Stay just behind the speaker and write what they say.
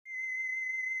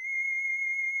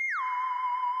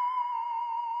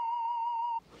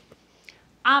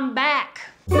I'm back.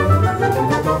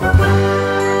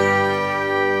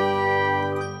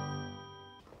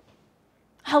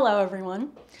 Hello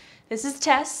everyone. This is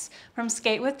Tess from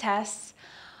Skate with Tess.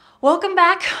 Welcome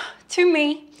back to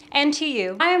me and to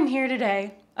you. I am here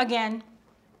today, again,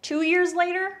 2 years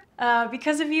later,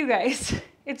 because of you guys.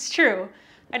 It's true.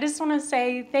 I just want to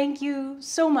say thank you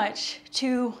so much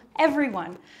to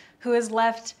everyone who has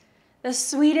left the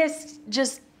sweetest,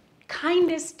 just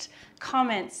kindest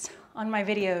comments on my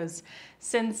videos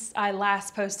since I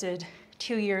last posted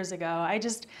 2 years ago.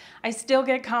 I still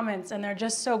get comments and they're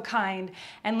just so kind.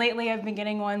 And lately I've been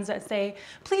getting ones that say,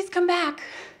 please come back.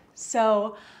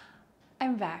 So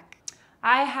I'm back.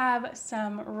 I have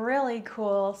some really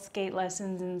cool skate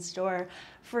lessons in store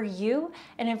for you.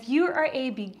 And if you are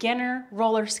a beginner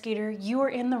roller skater, you are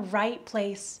in the right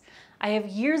place. I have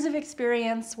years of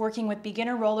experience working with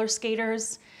beginner roller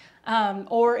skaters,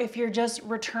 or if you're just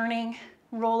returning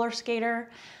roller skater,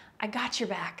 I got your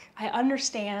back. I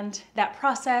understand that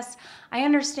process. I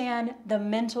understand the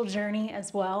mental journey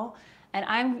as well. And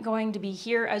I'm going to be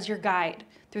here as your guide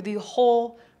through the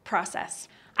whole process.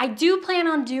 I do plan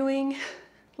on doing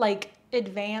like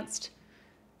advanced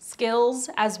skills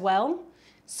as well,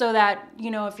 so that,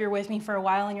 you know, if you're with me for a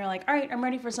while and you're like, all right, I'm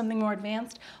ready for something more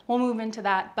advanced, we'll move into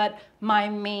that. But my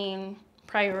main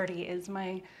priority is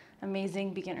my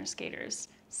amazing beginner skaters.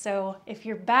 So if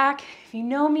you're back, if you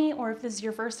know me, or if this is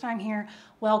your first time here,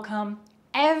 welcome.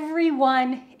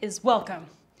 Everyone is welcome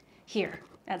here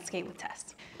at Skate with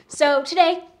Tess. So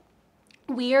today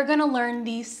we are gonna learn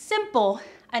the simple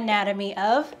anatomy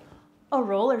of a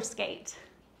roller skate.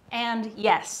 And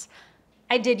yes,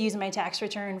 I did use my tax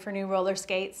return for new roller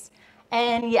skates.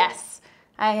 And yes,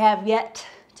 I have yet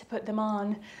to put them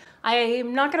on. I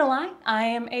am not gonna lie, I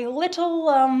am a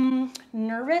little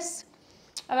nervous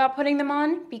about putting them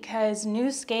on because new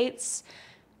skates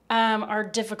are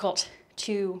difficult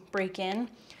to break in.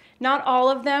 Not all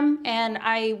of them, and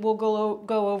I will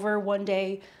go over one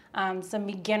day some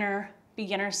beginner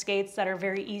skates that are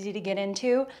very easy to get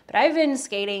into, but I've been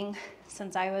skating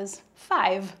since I was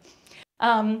 5.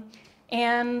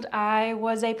 And I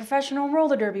was a professional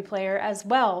roller derby player as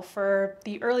well for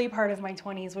the early part of my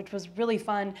 20s, which was really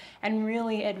fun and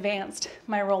really advanced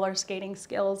my roller skating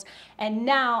skills. And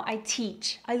now I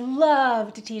teach. I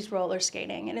love to teach roller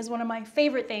skating. It is one of my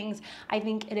favorite things. I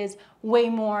think it is way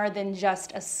more than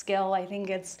just a skill. I think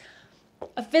it's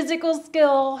a physical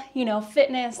skill, you know,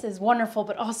 fitness is wonderful,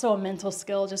 but also a mental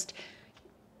skill.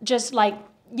 Just like,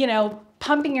 you know,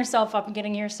 pumping yourself up and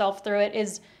getting yourself through it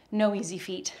is no easy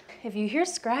feat. If you hear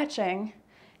scratching,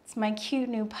 it's my cute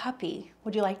new puppy.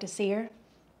 Would you like to see her?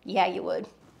 Yeah, you would.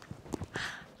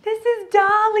 This is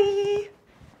Dolly.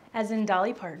 As in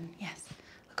Dolly Parton, yes.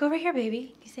 Look over here,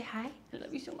 baby. You say hi? I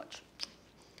love you so much.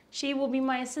 She will be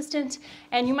my assistant,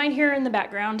 and you might hear her in the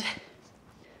background.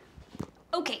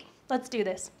 Okay, let's do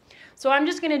this. So I'm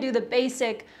just gonna do the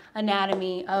basic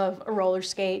anatomy of a roller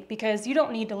skate because you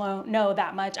don't need to know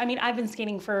that much. I mean, I've been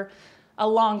skating for a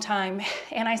long time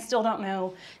and I still don't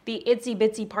know the itsy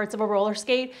bitsy parts of a roller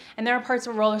skate, and there are parts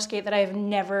of a roller skate that I have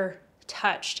never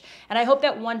touched. And I hope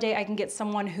that one day I can get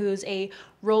someone who's a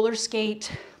roller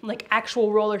skate, like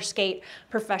actual roller skate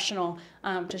professional,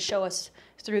 to show us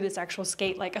through this actual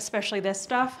skate, like especially this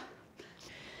stuff.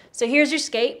 So here's your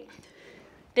skate.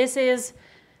 This is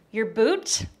your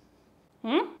boot.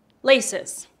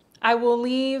 Laces. I will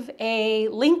leave a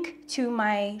link to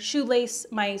my shoelace,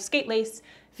 my skate lace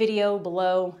video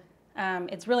below.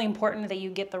 It's really important that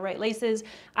you get the right laces.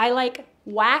 I like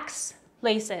wax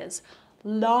laces,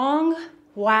 long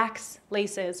wax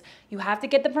laces. You have to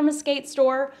get them from a skate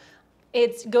store.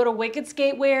 Go to Wicked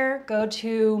Skatewear, go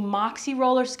to Moxie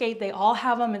Roller Skate. They all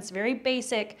have them. It's very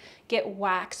basic. Get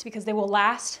wax because they will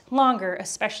last longer,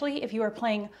 especially if you are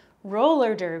playing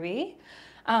roller derby,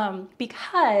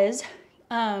 because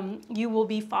you will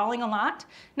be falling a lot,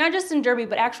 not just in derby,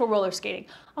 but actual roller skating.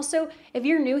 Also, if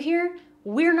you're new here,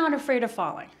 we're not afraid of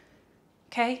falling,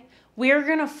 okay? We're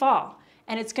gonna fall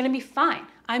and it's gonna be fine.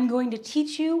 I'm going to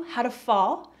teach you how to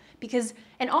fall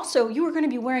and also you are gonna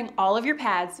be wearing all of your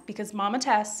pads because Mama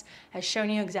Tess has shown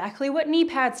you exactly what knee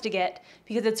pads to get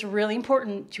because it's really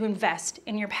important to invest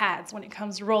in your pads when it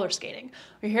comes to roller skating.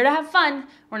 We're here to have fun,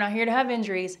 we're not here to have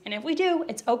injuries, and if we do,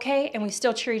 it's okay, and we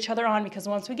still cheer each other on because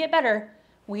once we get better,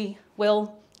 we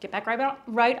will get back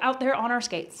right out there on our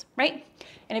skates, right?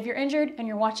 And if you're injured and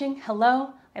you're watching,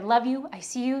 hello, I love you, I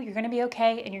see you, you're gonna be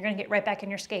okay, and you're gonna get right back in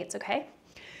your skates, okay?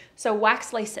 So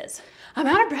wax laces. I'm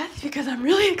out of breath because I'm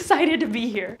really excited to be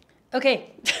here.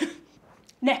 Okay,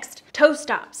 next, toe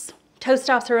stops. Toe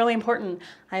stops are really important.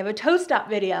 I have a toe stop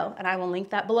video and I will link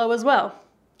that below as well.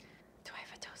 Do I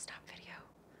have a toe stop video?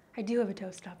 I do have a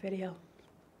toe stop video.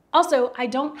 Also, I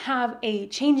don't have a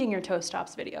changing your toe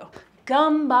stops video.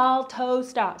 Gumball toe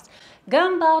stops,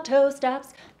 gumball toe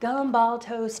stops, gumball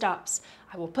toe stops.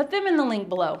 I will put them in the link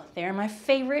below. They're my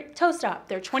favorite toe stop.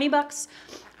 They're 20 bucks.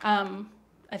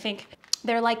 I think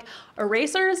they're like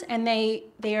erasers and they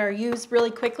are used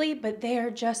really quickly, but they are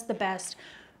just the best.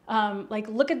 Like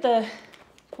look at the,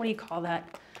 what do you call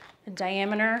that? The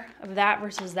diameter of that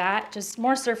versus that, just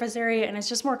more surface area, and it's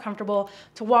just more comfortable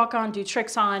to walk on, do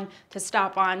tricks on, to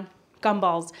stop on,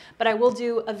 gumballs. But I will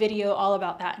do a video all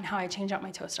about that and how I change out my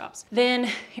toe stops. Then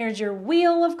here's your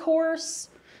wheel, of course.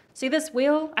 See this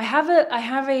wheel? I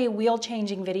have a wheel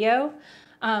changing video.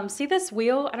 See this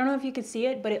wheel? I don't know if you can see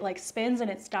it, but it like spins and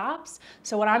it stops.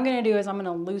 So what I'm gonna do is I'm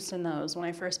gonna loosen those when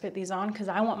I first put these on because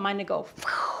I want mine to go.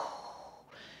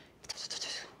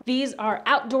 These are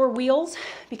outdoor wheels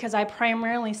because I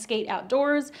primarily skate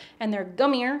outdoors and they're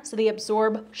gummier, so they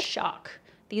absorb shock.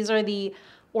 These are the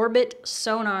Orbit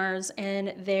Sonars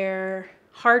and their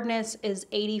hardness is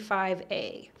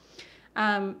 85A.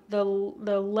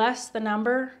 The less the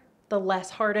number, the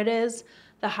less hard it is.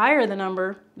 The higher the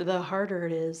number, the harder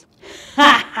it is.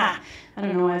 I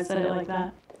don't know why I said it like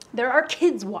that. There are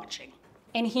kids watching.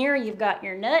 And here you've got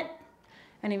your nut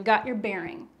and you've got your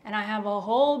bearing. And I have a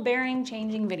whole bearing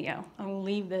changing video. I'll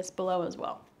leave this below as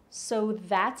well. So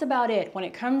that's about it. When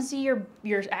it comes to your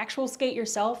actual skate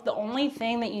yourself, the only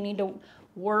thing that you need to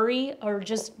worry or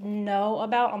just know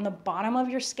about on the bottom of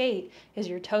your skate is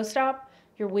your toe stop,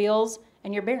 your wheels,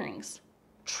 and your bearings.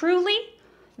 Truly,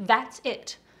 that's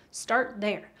it. Start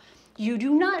there. You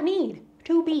do not need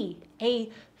to be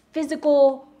a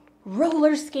physical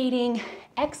roller skating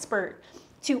expert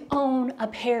to own a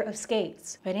pair of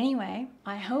skates. But anyway,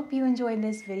 I hope you enjoyed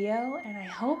this video and I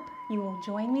hope you will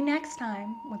join me next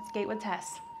time with Skate with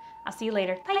Tess. I'll see you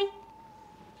later.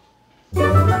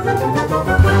 Bye.